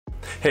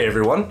Hey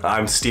everyone,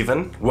 I'm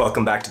Steven.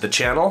 Welcome back to the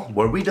channel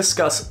where we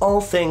discuss all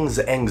things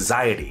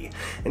anxiety.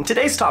 And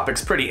today's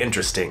topic's pretty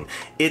interesting.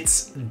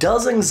 It's,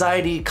 does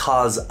anxiety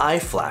cause eye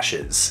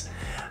flashes?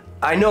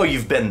 I know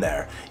you've been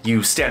there.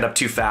 You stand up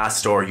too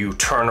fast or you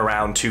turn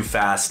around too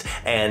fast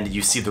and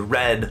you see the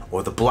red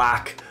or the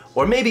black,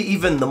 or maybe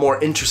even the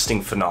more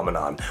interesting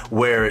phenomenon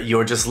where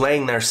you're just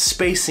laying there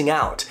spacing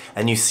out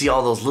and you see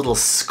all those little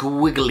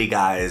squiggly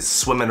guys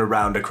swimming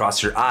around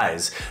across your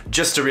eyes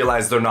just to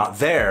realize they're not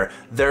there,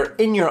 they're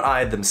in your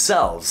eye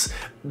themselves.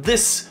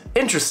 This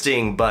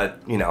interesting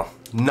but,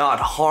 not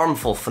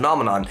harmful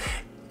phenomenon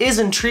is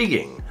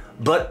intriguing,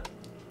 but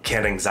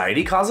can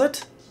anxiety cause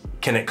it?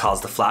 Can it cause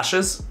the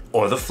flashes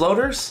or the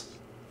floaters?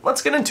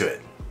 Let's get into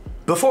it.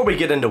 Before we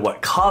get into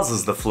what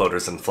causes the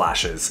floaters and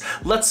flashes,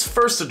 let's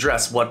first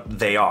address what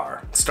they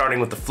are,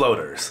 starting with the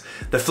floaters.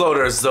 The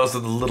floaters, those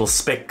are the little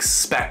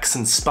specks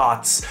and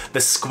spots, the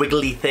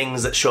squiggly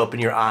things that show up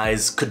in your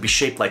eyes, could be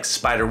shaped like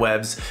spider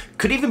webs,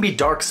 could even be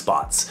dark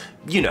spots.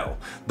 You know,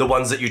 the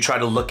ones that you try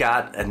to look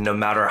at and no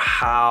matter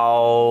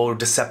how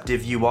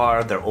deceptive you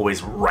are, they're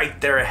always right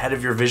there ahead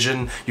of your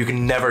vision. You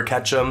can never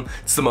catch them.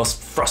 It's the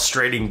most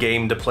frustrating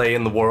game to play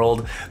in the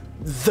world.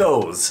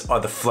 Those are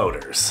the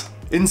floaters.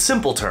 In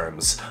simple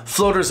terms,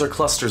 floaters are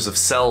clusters of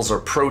cells or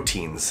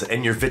proteins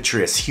in your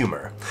vitreous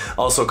humor,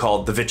 also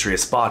called the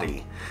vitreous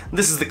body.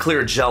 This is the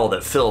clear gel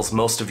that fills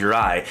most of your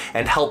eye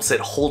and helps it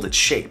hold its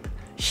shape.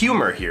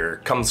 Humor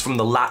here comes from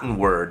the Latin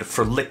word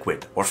for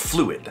liquid or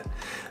fluid.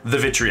 The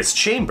vitreous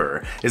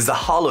chamber is the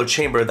hollow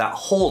chamber that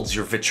holds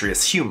your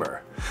vitreous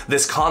humor.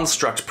 This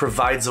construct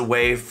provides a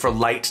way for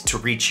light to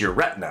reach your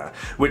retina,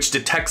 which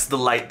detects the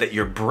light that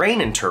your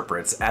brain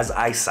interprets as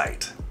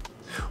eyesight.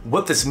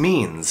 What this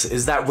means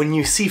is that when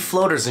you see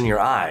floaters in your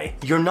eye,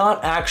 you're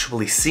not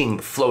actually seeing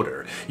the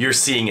floater, you're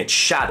seeing its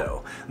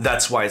shadow.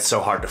 That's why it's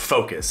so hard to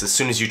focus. As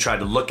soon as you try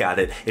to look at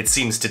it, it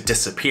seems to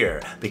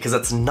disappear, because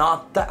it's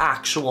not the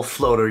actual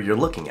floater you're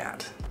looking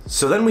at.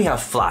 So then we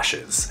have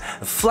flashes.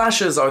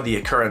 Flashes are the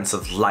occurrence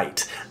of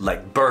light,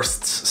 like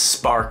bursts,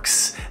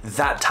 sparks,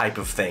 that type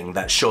of thing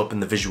that show up in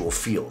the visual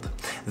field.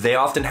 They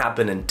often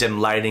happen in dim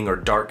lighting or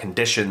dark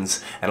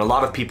conditions, and a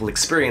lot of people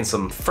experience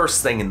them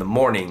first thing in the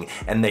morning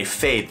and they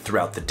fade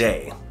throughout the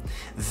day.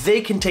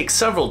 They can take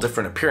several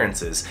different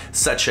appearances,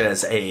 such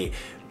as a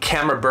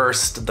camera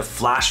burst, the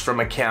flash from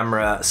a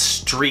camera,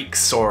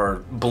 streaks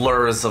or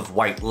blurs of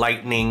white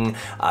lightning,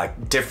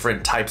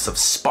 different types of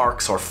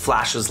sparks or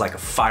flashes like a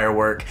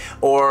firework,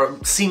 or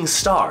seeing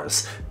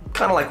stars,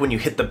 kind of like when you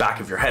hit the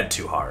back of your head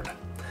too hard.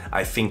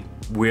 I think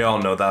we all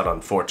know that,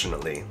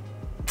 unfortunately.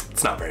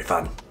 It's not very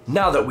fun.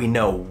 Now that we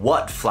know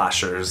what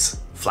flashers,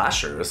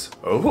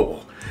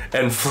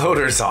 and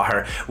floaters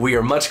are, we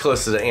are much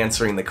closer to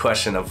answering the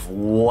question of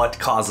what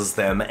causes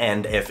them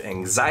and if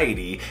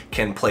anxiety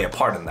can play a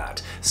part in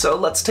that. So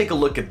let's take a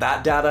look at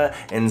that data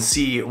and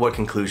see what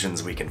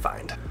conclusions we can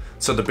find.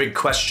 So the big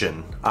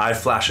question, eye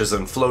flashes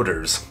and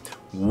floaters,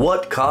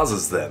 what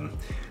causes them?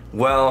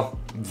 Well,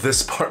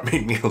 this part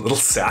made me a little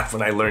sad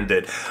when I learned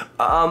it.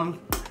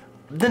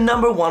 The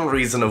number one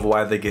reason of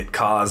why they get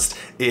caused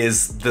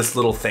is this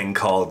little thing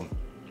called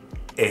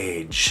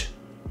age.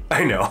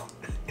 I know,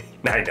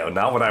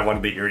 not what I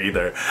wanted to hear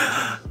either,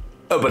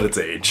 but it's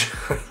age.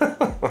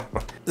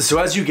 So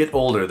as you get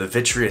older, the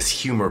vitreous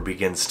humor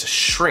begins to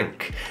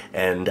shrink,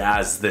 and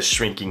as this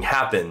shrinking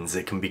happens,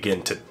 it can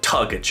begin to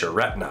tug at your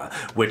retina,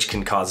 which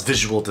can cause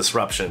visual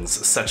disruptions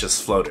such as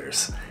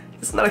floaters.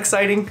 Isn't that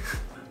exciting?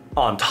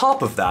 On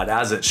top of that,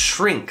 as it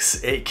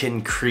shrinks, it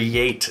can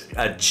create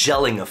a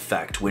gelling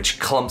effect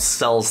which clumps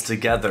cells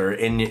together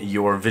in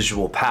your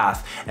visual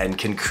path and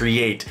can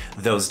create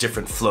those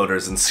different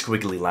floaters and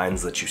squiggly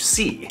lines that you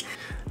see.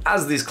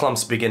 As these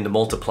clumps begin to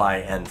multiply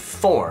and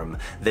form,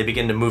 they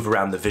begin to move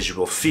around the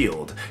visual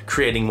field,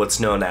 creating what's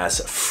known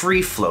as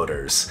free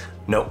floaters.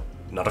 Nope,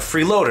 not a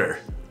freeloader.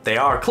 They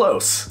are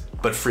close,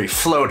 but free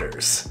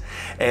floaters.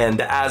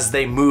 And as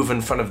they move in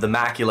front of the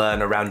macula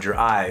and around your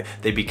eye,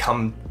 they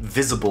become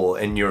visible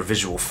in your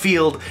visual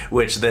field,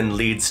 which then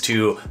leads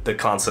to the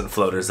constant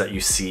floaters that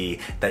you see,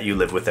 that you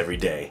live with every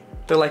day.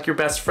 They're like your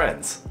best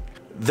friends.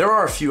 There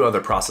are a few other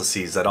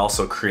processes that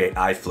also create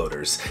eye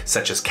floaters,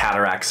 such as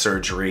cataract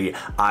surgery,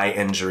 eye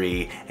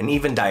injury, and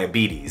even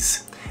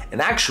diabetes.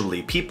 And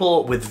actually,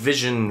 people with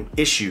vision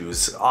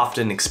issues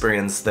often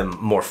experience them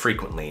more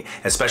frequently,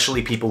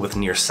 especially people with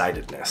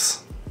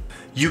nearsightedness.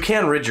 You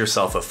can rid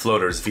yourself of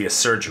floaters via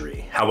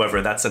surgery.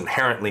 However, that's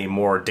inherently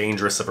more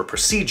dangerous of a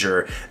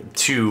procedure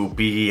to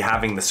be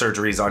having the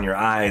surgeries on your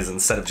eyes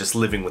instead of just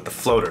living with the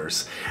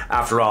floaters.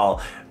 After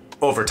all,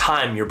 over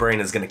time, your brain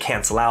is going to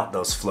cancel out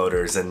those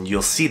floaters and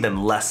you'll see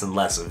them less and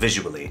less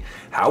visually.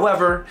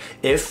 However,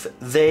 if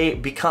they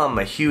become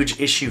a huge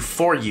issue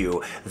for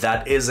you,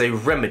 that is a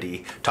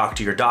remedy. Talk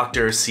to your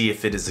doctor, see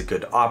if it is a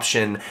good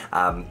option.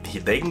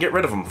 They can get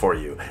rid of them for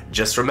you.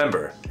 Just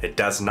remember, it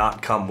does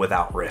not come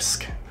without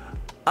risk.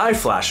 Eye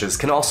flashes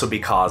can also be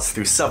caused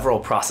through several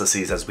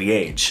processes as we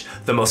age,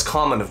 the most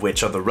common of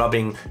which are the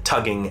rubbing,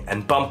 tugging,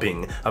 and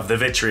bumping of the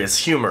vitreous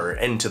humor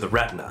into the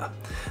retina.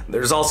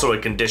 There's also a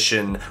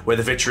condition where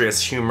the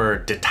vitreous humor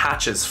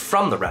detaches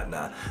from the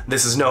retina.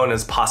 This is known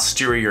as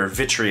posterior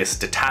vitreous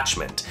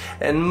detachment,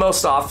 and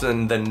most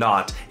often than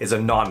not is a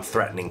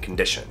non-threatening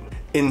condition.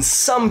 In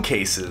some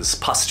cases,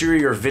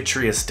 posterior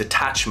vitreous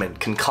detachment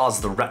can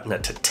cause the retina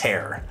to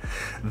tear.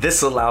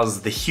 This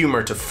allows the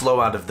humor to flow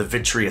out of the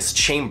vitreous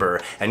chamber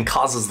and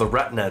causes the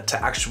retina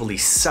to actually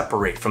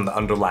separate from the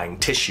underlying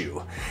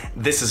tissue.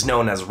 This is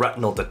known as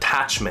retinal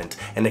detachment,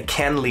 and it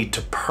can lead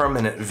to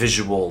permanent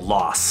visual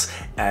loss.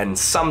 And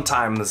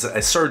sometimes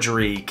a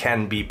surgery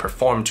can be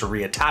performed to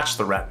reattach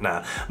the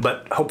retina,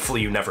 but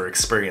hopefully you never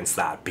experience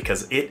that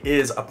because it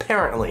is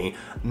apparently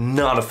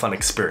not a fun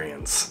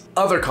experience.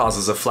 Other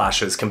causes of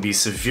flashes can be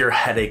severe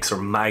headaches or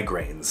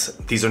migraines.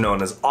 These are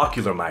known as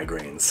ocular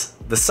migraines.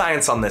 The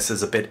science on this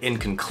is a bit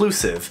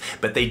inconclusive,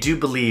 but they do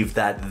believe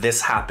that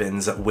this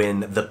happens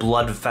when the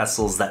blood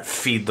vessels that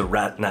feed the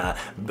retina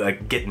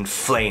get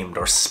inflamed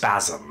or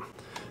spasm.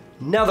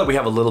 Now that we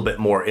have a little bit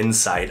more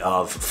insight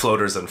of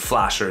floaters and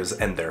flashers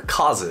and their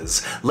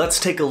causes, let's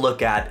take a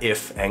look at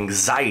if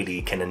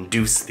anxiety can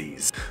induce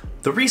these.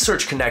 The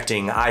research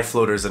connecting eye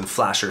floaters and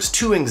flashers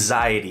to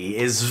anxiety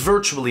is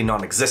virtually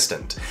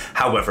non-existent.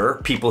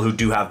 However, people who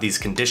do have these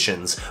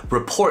conditions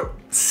report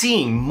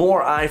seeing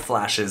more eye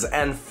flashes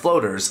and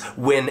floaters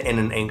when in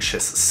an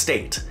anxious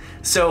state.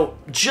 So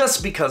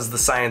just because the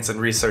science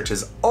and research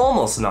is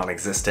almost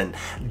non-existent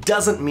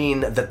doesn't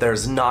mean that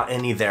there's not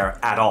any there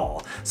at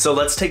all. So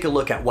let's take a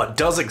look at what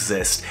does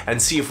exist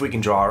and see if we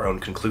can draw our own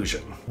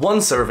conclusion.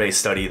 One survey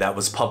study that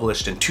was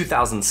published in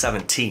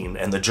 2017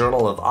 in the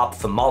Journal of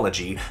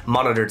Ophthalmology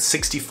monitored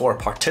 64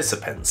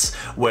 participants,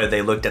 where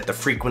they looked at the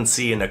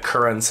frequency and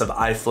occurrence of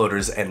eye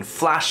floaters and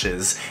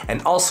flashes,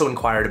 and also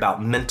inquired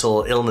about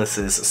mental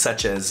illnesses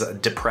such as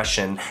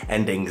depression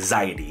and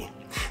anxiety.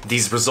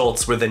 These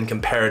results were then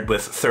compared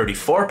with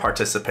 34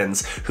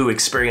 participants who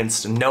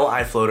experienced no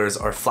eye floaters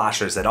or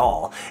flashers at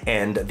all,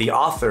 and the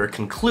author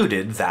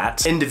concluded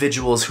that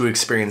individuals who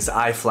experienced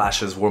eye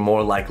flashes were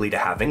more likely to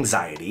have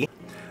anxiety.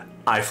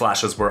 Eye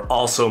flashes were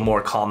also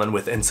more common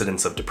with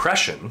incidents of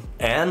depression,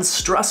 and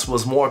stress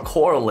was more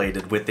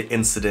correlated with the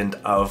incident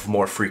of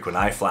more frequent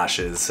eye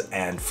flashes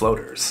and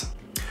floaters.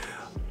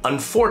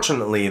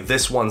 Unfortunately,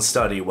 this one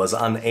study was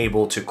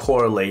unable to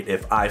correlate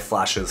if eye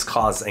flashes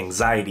cause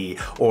anxiety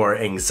or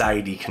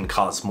anxiety can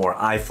cause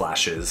more eye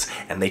flashes,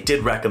 and they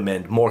did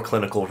recommend more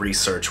clinical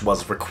research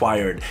was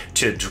required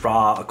to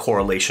draw a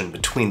correlation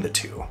between the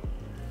two.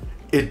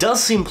 It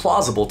does seem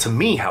plausible to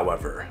me,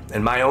 however.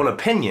 In my own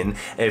opinion,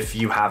 if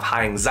you have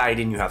high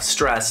anxiety and you have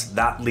stress,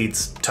 that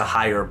leads to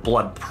higher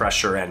blood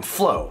pressure and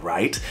flow,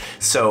 right?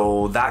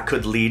 So that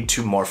could lead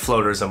to more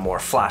floaters and more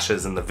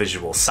flashes in the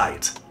visual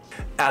sight.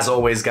 As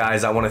always,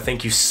 guys, I want to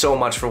thank you so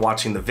much for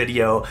watching the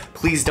video.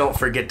 Please don't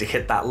forget to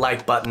hit that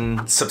like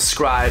button,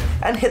 subscribe,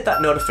 and hit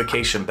that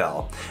notification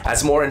bell.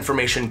 As more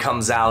information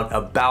comes out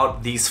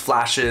about these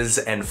flashes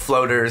and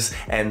floaters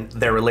and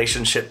their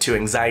relationship to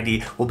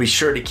anxiety, we'll be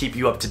sure to keep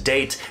you up to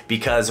date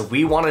because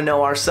we want to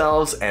know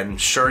ourselves and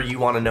sure you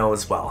want to know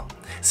as well.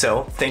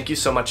 So thank you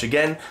so much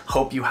again.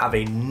 Hope you have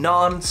a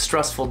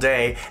non-stressful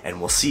day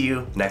and we'll see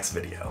you next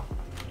video.